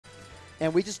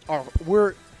and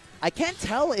I can't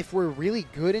tell if we're really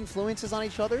good influences on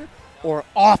each other or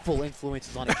awful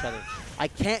influences on each other. I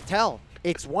can't tell.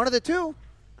 It's one of the two.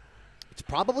 It's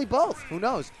probably both. Who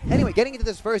knows? Anyway, getting into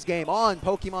this first game on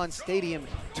Pokemon Stadium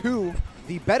 2,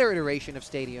 the better iteration of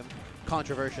Stadium,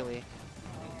 controversially.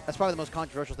 That's probably the most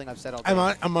controversial thing I've said all day.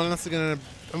 I'm honestly I'm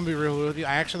gonna be real with you.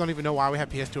 I actually don't even know why we have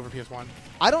PS2 over PS1.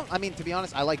 I mean, to be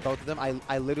honest, I like both of them.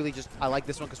 I literally I like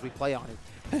this one because we play on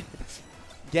it.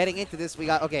 Getting into this, we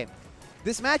got, okay.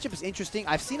 This matchup is interesting.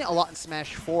 I've seen it a lot in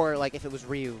Smash 4, like if it was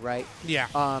Ryu, right? Yeah.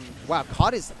 Wow,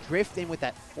 caught his drift in with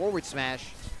that forward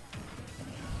smash.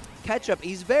 Ketchup,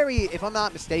 he's very, if I'm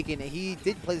not mistaken, he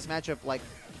did play this matchup like,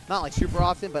 not like super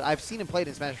often, but I've seen him play it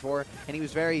in Smash 4, and he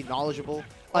was very knowledgeable.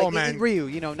 Like in Ryu,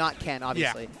 you know, not Ken,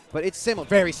 obviously. Yeah. But it's similar,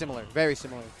 very similar, very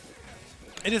similar.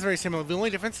 It is very similar. The only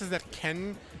difference is that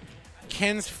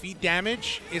Ken's feet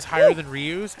damage is higher than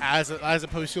Ryu's, as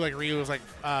opposed to like Ryu's like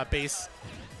base.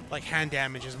 Like hand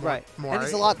damage is more, and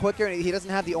he's a lot quicker. And he doesn't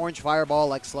have the orange fireball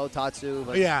like slow Tatsu.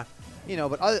 But, yeah, you know.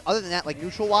 But other than that, like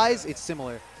neutral wise, it's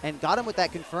similar. And got him with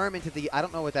that confirm into the, I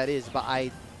don't know what that is, but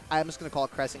I'm just gonna call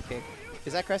it crescent kick.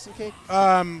 Is that crescent kick?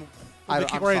 The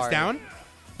kick where it's down.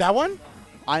 That one.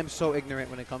 I'm so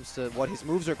ignorant when it comes to what his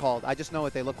moves are called. I just know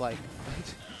what they look like.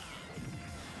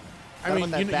 I mean,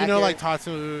 you know, like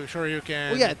Tatsu,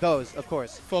 Shoryuken. Well, yeah, those of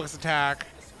course. Focus attack.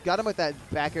 Got him with that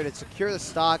back air to secure the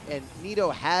stock, and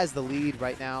Nito has the lead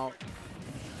right now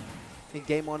in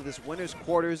game one of this winner's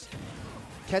quarters.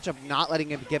 Ketchup not letting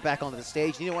him get back onto the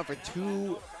stage. Nito went for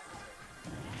two.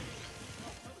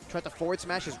 Tried to forward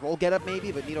smash his roll get up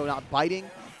maybe, but Nito not biting.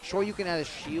 Shoryuken had a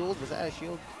shield. Was that a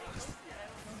shield?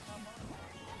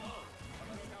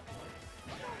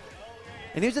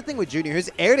 And here's the thing with Junior. His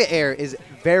air-to-air is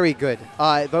very good.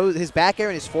 His back air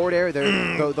and his forward air,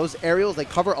 those aerials, they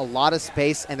cover a lot of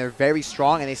space, and they're very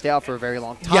strong, and they stay out for a very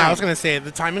long time. Yeah, I was going to say,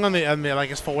 the timing on the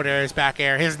like his forward air, his back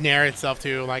air, his nair itself,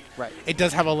 too, like, it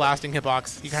does have a lasting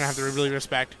hitbox. You kind of have to really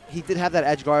respect. He did have that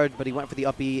edge guard, but he went for the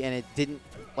up B, and it didn't,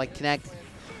 like, connect.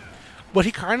 What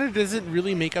he kind of doesn't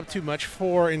really make up too much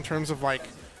for in terms of, like,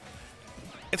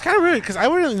 it's kind of weird because I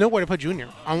wouldn't know where to put Junior.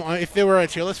 If there were a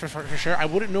tier list for sure, I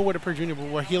wouldn't know where to put Junior. But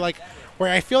where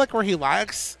I feel like where he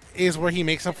lacks is where he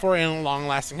makes up for in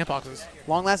long-lasting hitboxes.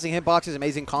 Long-lasting hitboxes,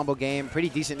 amazing combo game, pretty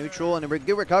decent neutral, and a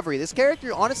good recovery. This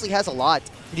character honestly has a lot.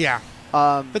 Yeah.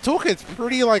 The toolkit's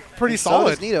pretty solid. So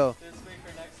is Nito.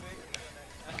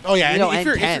 Oh yeah, Nito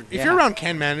and if you're around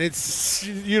Ken, man,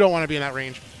 you don't want to be in that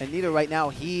range. And Nito right now,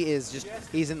 he's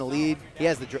in the lead.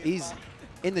 He's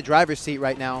in the driver's seat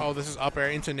right now. Oh, this is up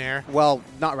air into nair. Well,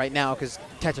 not right now because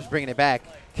Ketchup's bringing it back.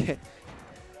 Went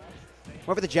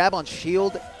for the jab on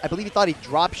shield. I believe he thought he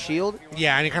dropped shield.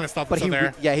 Yeah, and he kind of stopped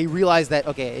there. Yeah, he realized that,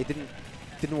 okay, it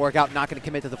didn't work out. Not going to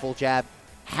commit to the full jab.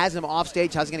 Has him off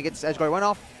stage. How's he going to get this edge guard?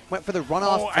 Went for the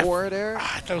runoff forward there.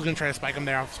 I thought I was going to try to spike him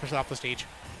there, especially off the stage.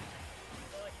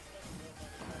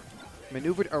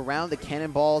 Maneuvered around the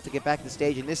cannonball to get back to the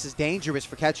stage, and this is dangerous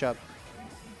for Ketchup.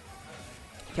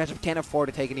 Ketchup can't afford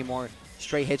to take any more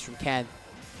straight hits from Ken.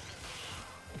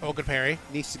 Oh, good parry.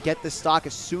 Needs to get this stock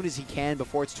as soon as he can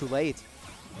before it's too late.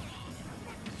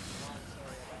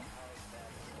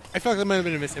 I feel like that might have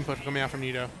been a misinput coming out from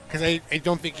Nito because I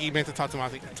don't think he meant to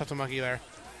Tatsumaki there.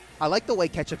 I like the way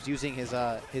Ketchup's using his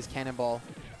cannonball.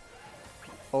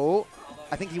 Oh,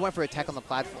 I think he went for a tech on the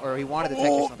platform, or he wanted the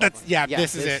tech on the platform. Yeah,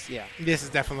 this is it. Yeah. This is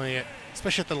definitely it.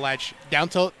 Especially at the ledge. Down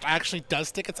tilt actually does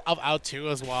stick itself out too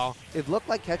as well. It looked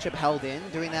like Ketchup held in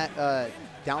during that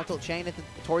down tilt chain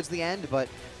towards the end, but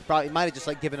probably might have just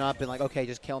like given up and like, okay,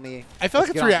 just kill me. I feel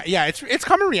like it's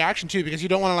common reaction too because you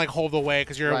don't want to like hold away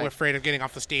because you're afraid of getting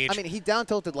off the stage. I mean, he down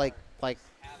tilted like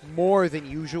more than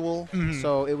usual,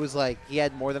 so it was like he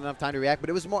had more than enough time to react. But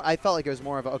it was more. I felt like it was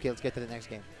more of a, okay, let's get to the next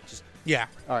game.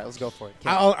 All right, let's go for it.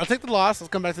 I'll take the loss.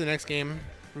 Let's come back to the next game.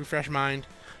 Refresh mind.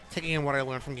 Taking in what I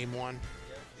learned from game one.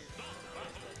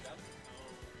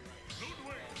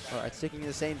 All right, sticking to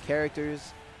the same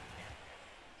characters.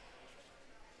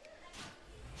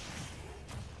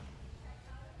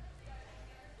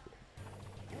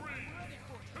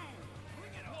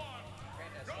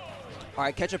 All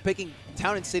right, Ketchup picking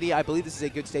Town and City. I believe this is a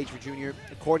good stage for Junior,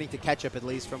 according to Ketchup at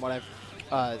least, from what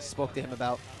I've spoke to him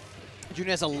about.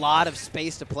 Junior has a lot of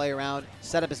space to play around,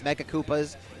 set up his Mecha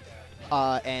Koopas,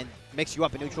 and mix you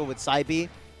up in neutral with side B.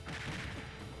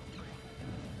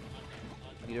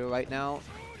 Nito right now.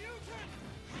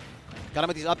 Got him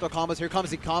with these up air combos. Here comes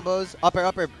the combos. Up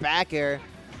air, back air.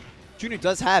 Junior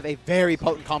does have a very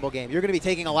potent combo game. You're going to be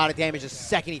taking a lot of damage the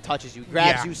second he touches you.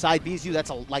 Grabs you, side B's you.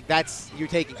 You're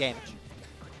taking damage.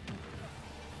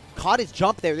 caught his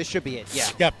jump there. This should be it. Yeah.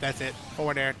 Yep, that's it.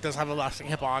 Forward air does have a lasting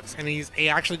hitbox, and it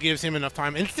actually gives him enough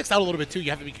time. And it sticks out a little bit, too. You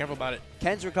have to be careful about it.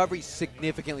 Ken's recovery is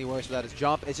significantly worse without his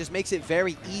jump. It just makes it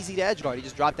very easy to edge guard. He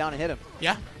just dropped down and hit him.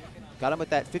 Yeah. Got him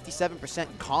with that 57%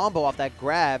 combo off that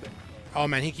grab. Oh,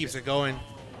 man, he keeps it going.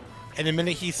 And the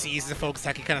minute he sees the focus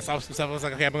attack, he kind of stops himself. It's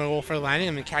like, okay, I'm going to go for the landing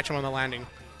and then catch him on the landing.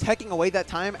 Teching away that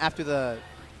time after the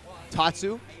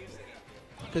Tatsu,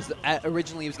 because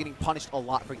originally he was getting punished a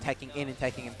lot for teching in and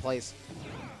teching in place.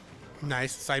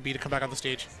 Nice. Side B to come back on the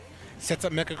stage. Sets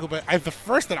up Mecha Koopa. The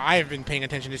first that I have been paying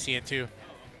attention to see it, too.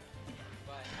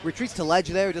 Retreats to ledge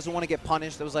there. Doesn't want to get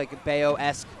punished. That was like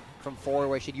Bayo-esque from 4,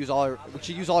 where she'd use all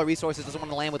her resources. Doesn't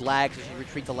want to land with lag, so she'd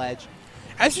retreat to ledge.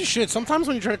 As you should. Sometimes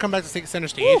when you try to come back to take center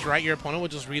stage, right, your opponent will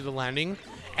just read the landing,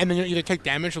 and then you'll either take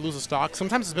damage or lose a stock.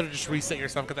 Sometimes it's better to just reset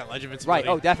yourself, get that ledge invincibility.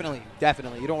 Right. Oh, definitely.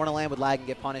 Definitely. You don't want to land with lag and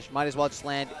get punished. Might as well just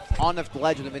land on the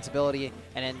ledge with invincibility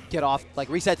and then get off, like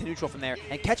reset to neutral from there.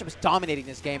 And Ketchup is dominating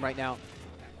this game right now.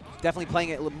 Definitely playing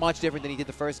it much different than he did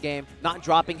the first game. Not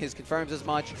dropping his confirms as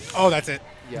much. Oh, that's it.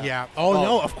 Yeah. Oh,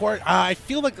 no, of course. I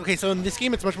feel like, okay, so in this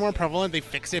game, it's much more prevalent. They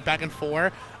fixed it back in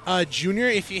 4. Junior,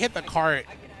 if you hit the cart,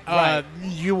 right.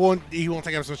 you won't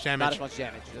take as much damage. Not as much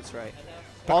damage. That's right.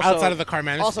 But also, outside of the cart,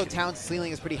 man. Also, Town's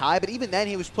ceiling is pretty high, but even then,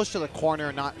 he was pushed to the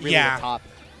corner, not really Yeah. the top.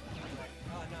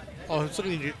 Oh, it's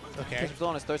looking okay. Ketchup's still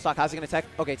on his third stock. How's he going to tech?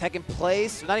 Okay, tech in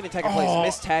place. Not even tech in place.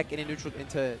 Miss tech and in neutral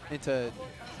into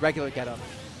regular get up.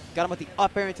 Got him with the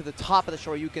up air into the top of the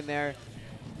Shoryuken there.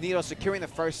 Nito securing the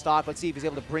first stock. Let's see if he's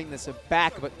able to bring this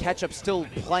back. But Ketchup still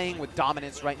playing with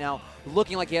dominance right now,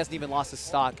 looking like he hasn't even lost his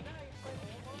stock.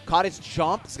 Caught his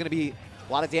jump. It's going to be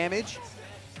a lot of damage.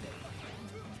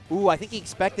 Ooh, I think he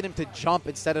expected him to jump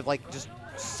instead of like just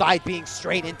side being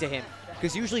straight into him.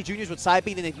 Because usually juniors would side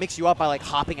beam and they mix you up by like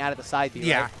hopping out of the side beam.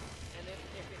 Yeah. Right?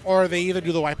 Or they either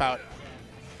do the wipeout.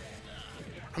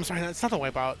 I'm sorry, it's not the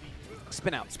wipeout.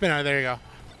 Spin out. Spin out. There you go.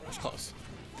 That's close.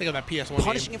 Think of that PS1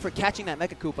 Punishing game. him for catching that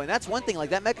Mecha Koopa. And that's one thing. Like,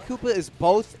 that Mecha Koopa is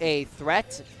both a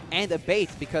threat and a bait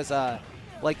because,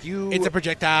 like, you... It's a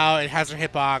projectile. It has a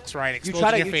hitbox, right?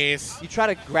 Explodes in your face. You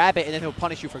try to grab it, and then he'll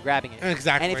punish you for grabbing it.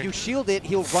 Exactly. And if you shield it,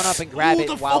 he'll run up and grab it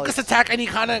the while focus attack, and he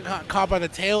kind of got caught by the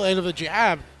tail end of the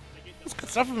jab. That's good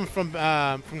stuff from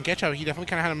Ketchup. He definitely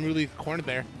kind of had him really cornered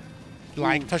there.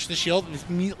 Like, touch the shield, and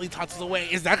immediately tosses away.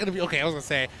 Is that going to be... Okay, I was going to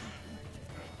say...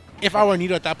 If I were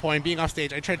Nito at that point, being off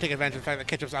stage, I'd try to take advantage of the fact that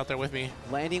Ketchup's out there with me.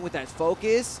 Landing with that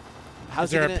focus.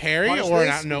 Is there a parry or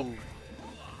not? No.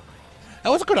 That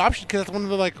was a good option because that's one of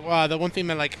the the one thing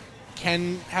that like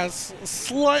Ken has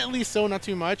slightly, so not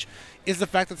too much, is the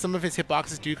fact that some of his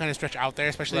hitboxes do kind of stretch out there,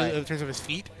 especially in terms of his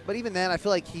feet. But even then, I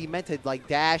feel like he meant to like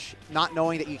dash, not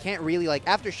knowing that you can't really like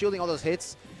after shielding all those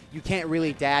hits, you can't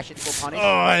really dash into full punish.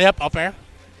 Oh, yep, up air.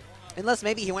 Unless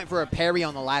maybe he went for a parry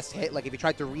on the last hit, like if he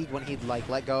tried to read when he'd like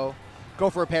let go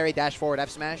for a parry, dash forward, F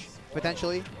smash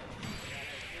potentially.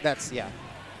 That's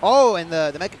Oh, and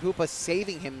the Mecha Koopa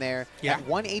saving him there at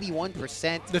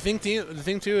 181%. The thing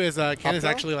too is Ken is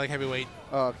actually like heavyweight.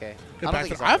 Oh, okay. I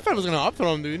thought it was gonna up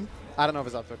throw him, dude. I don't know if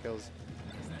his up throw kills.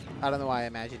 I don't know why I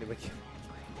imagined it would.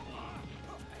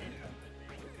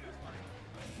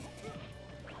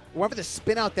 Went for the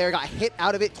spin out there, got hit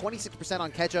out of it, 26%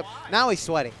 on Ketchup. Now he's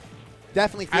sweating.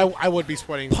 Definitely feel I would be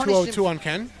sweating. 202 on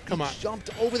Ken? Come on. Jumped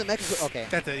over the Mecha. Okay.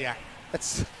 That's it, yeah.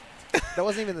 That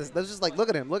wasn't even this. That was just like, look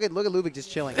at him. Look at Ludwig just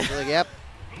chilling. He's like, yep.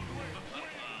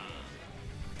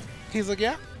 He's like,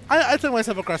 yeah. I took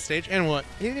myself across stage, and what?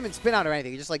 He didn't even spin out or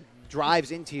anything. He just like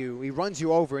drives into you. He runs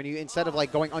you over, and you instead of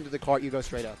like going under the cart, you go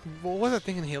straight up. What was that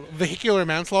thing in Halo? Vehicular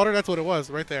manslaughter? That's what it was,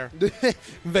 right there.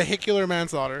 Vehicular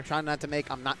manslaughter. I'm trying not to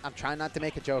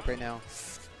make a joke right now.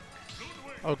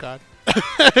 Oh God.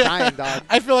 Trying, dog.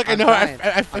 I feel like I know.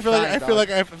 I feel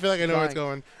like I know where it's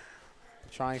going.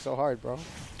 Trying so hard, bro.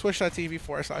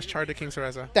 Twitch.tv/Charda King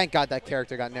Cereza. Thank God that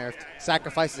character got nerfed.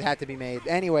 Sacrifices had to be made.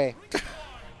 Anyway,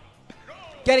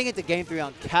 getting into game 3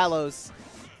 on Kalos.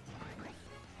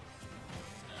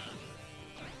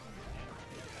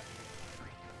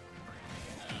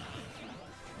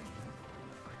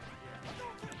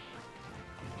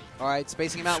 All right,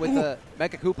 spacing him out with the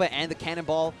Mecha Koopa and the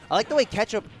Cannonball. I like the way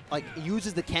Ketchup like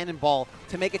uses the Cannonball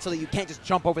to make it so that you can't just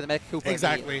jump over the Mecha Koopa.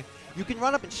 Exactly. You can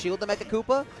run up and shield the Mecha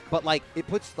Koopa, but like it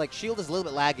puts like shield is a little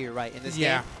bit laggier, right? In this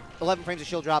game, 11 frames of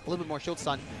shield drop, a little bit more shield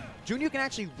stun. Junior can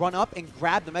actually run up and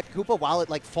grab the Mecha Koopa while it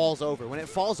like falls over. When it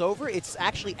falls over, it's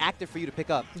actually active for you to pick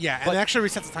up. Yeah, and it actually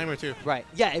resets the timer too. Right.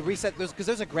 Yeah, it resets because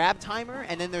there's a grab timer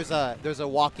and then there's a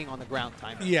walking on the ground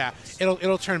timer. Yeah,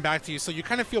 it'll turn back to you, so you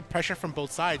kind of feel pressure from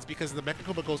both sides because the Mecha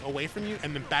Koopa goes away from you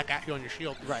and then back at you on your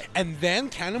shield. Right. And then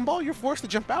Cannonball, you're forced to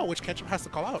jump out, which Ketchup has to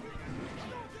call out.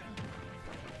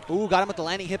 Ooh, got him with the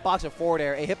landing hitbox of forward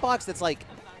air. A hitbox that's like,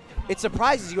 it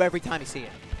surprises you every time you see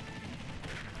it.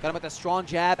 Got him with a strong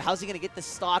jab. How's he going to get the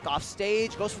stock off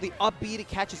stage? Goes for the up B to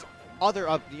catch his other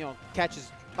up, catch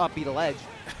his up B to ledge.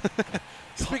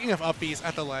 Speaking of up Bs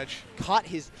at the ledge. Caught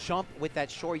his jump with that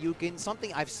Shoryuken,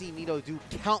 something I've seen Nito do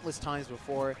countless times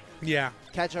before. Yeah.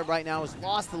 Ketchup right now has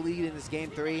lost the lead in this game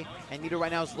 3, and Nito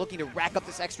right now is looking to rack up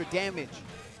this extra damage.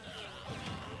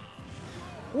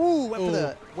 Ooh,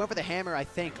 went for the hammer, I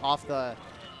think, off the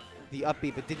up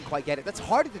B, but didn't quite get it. That's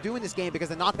harder to do in this game because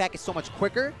the knockback is so much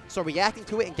quicker, so reacting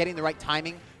to it and getting the right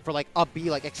timing for like up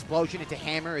B, like explosion into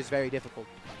hammer is very difficult.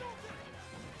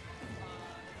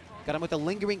 Got him with a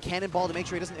lingering cannonball to make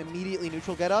sure he doesn't immediately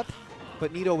neutral get up,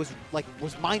 but Nito was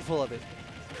mindful of it.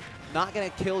 Not going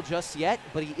to kill just yet,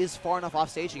 but he is far enough off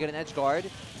stage to get an edge guard.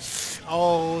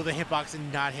 Oh, the hitbox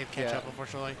did not hit Ketchup,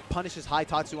 unfortunately. Punishes high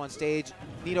Tatsu on stage.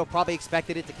 Nito probably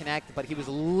expected it to connect, but he was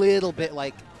a little bit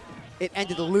like, it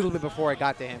ended a little bit before it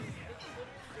got to him.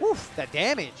 Woof, that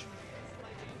damage.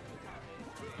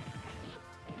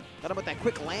 Got him with that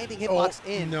quick landing hitbox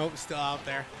in. Nope, still out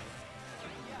there.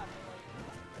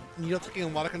 Nito taking a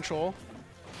lot of control.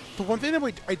 The one thing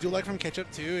that I do like from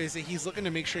Ketchup, too, is that he's looking to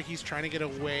make sure he's trying to get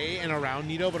away and around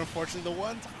Nito, but unfortunately, the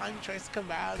one time he tries to come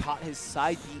back. Caught his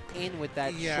side B in with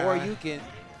that Shoryuken.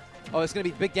 Oh, it's going to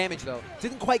be big damage, though.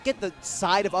 Didn't quite get the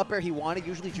side of up air he wanted.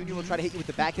 Usually, Junior will try to hit you with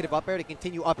the back hit of up air to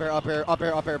continue up air, up air, up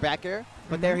air, up air, back air.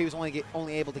 But there he was only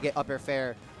able to get up air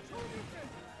fair.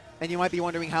 And you might be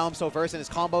wondering how I'm so versed in his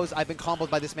combos. I've been comboed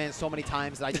by this man so many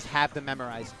times that I just have them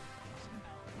memorized.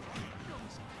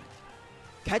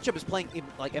 Ketchup is playing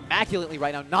like immaculately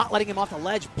right now, not letting him off the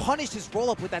ledge. Punished his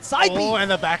roll up with that side B. Oh,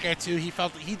 and the back air too. He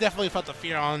definitely felt the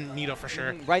fear on Nito for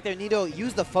sure. Right there, Nito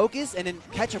used the focus, and then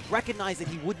Ketchup recognized that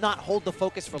he would not hold the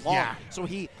focus for long. Yeah. So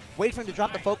he waited for him to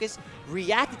drop the focus,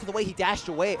 reacted to the way he dashed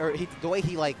away, or the way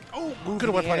he like moved. Good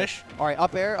one punish. All right,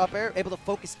 up air, able to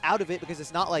focus out of it because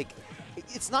it's not like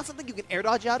it's not something you can air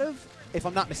dodge out of, if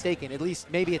I'm not mistaken, at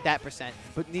least maybe at that percent.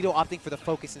 But Nito opting for the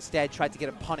focus instead, tried to get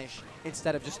a punish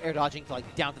instead of just air dodging to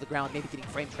like down to the ground, maybe getting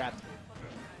frame trapped.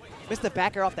 Missed the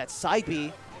back air off that side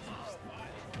B.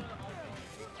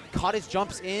 Caught his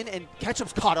jumps in, and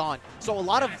Ketchup's caught on. So a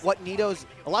lot of Nito's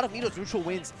neutral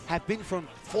wins have been from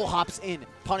full hops in,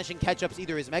 punishing Ketchup's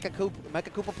either his Mecha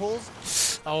Koopa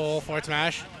pulls. Oh, forward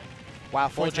smash. Wow,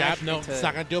 full jab. No, it's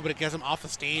not gonna do it, but it gets him off the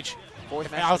stage.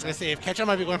 I was gonna say if Ketchup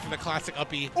might be going for the classic up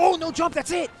B. Oh, no jump.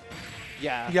 That's it.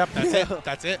 Yeah. Yep. That's it.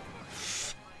 That's it.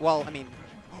 Well, I mean.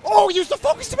 Oh, use the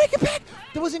focus to make it back.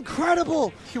 That was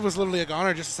incredible. He was literally a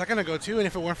goner just a second ago, too. And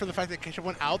if it weren't for the fact that Ketchup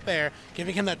went out there,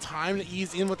 giving him that time to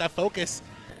ease in with that focus,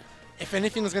 if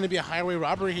anything is going to be a highway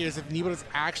robbery here is if Nito is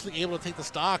actually able to take the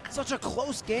stock. Such a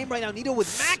close game right now. Nito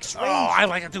with max range. Oh, I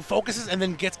like it. Dude focuses and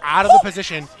then gets out of the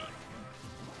position.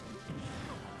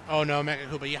 Oh, no, Mecha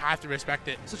Koopa, you have to respect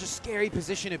it. Such a scary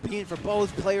position to be in for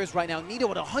both players right now. Nito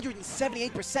at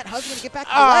 178%. How's he going to get back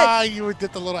to the ledge? You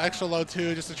did the little extra low,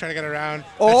 too, just to try to get around.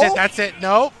 Oh. That's it.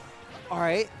 Nope. All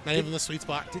right. Not even the sweet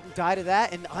spot. Didn't die to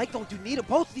that. And I don't do Nito.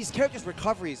 Both of these characters'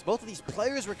 recoveries, both of these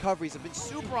players' recoveries have been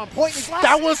super on point.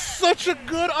 That was such a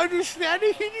good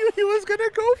understanding. He knew he was going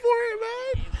to go for it,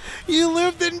 man. He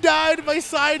lived and died by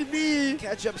side B.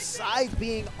 Ketchup's side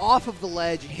being off of the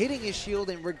ledge, hitting his shield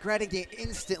and regretting it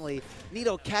instantly.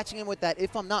 Nito catching him with that,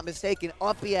 if I'm not mistaken,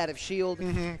 up B out of shield.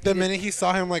 The minute he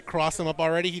saw him like cross him up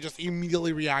already, he just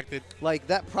immediately reacted. Like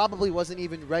that probably wasn't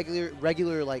even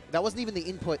regular like that wasn't even the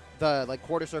input, the like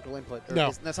quarter circle input.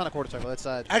 No, that's not a quarter circle. That's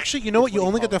actually, you know what? You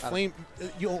only get the flame.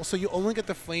 You only get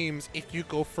the flames if you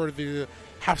go for the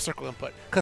half circle input.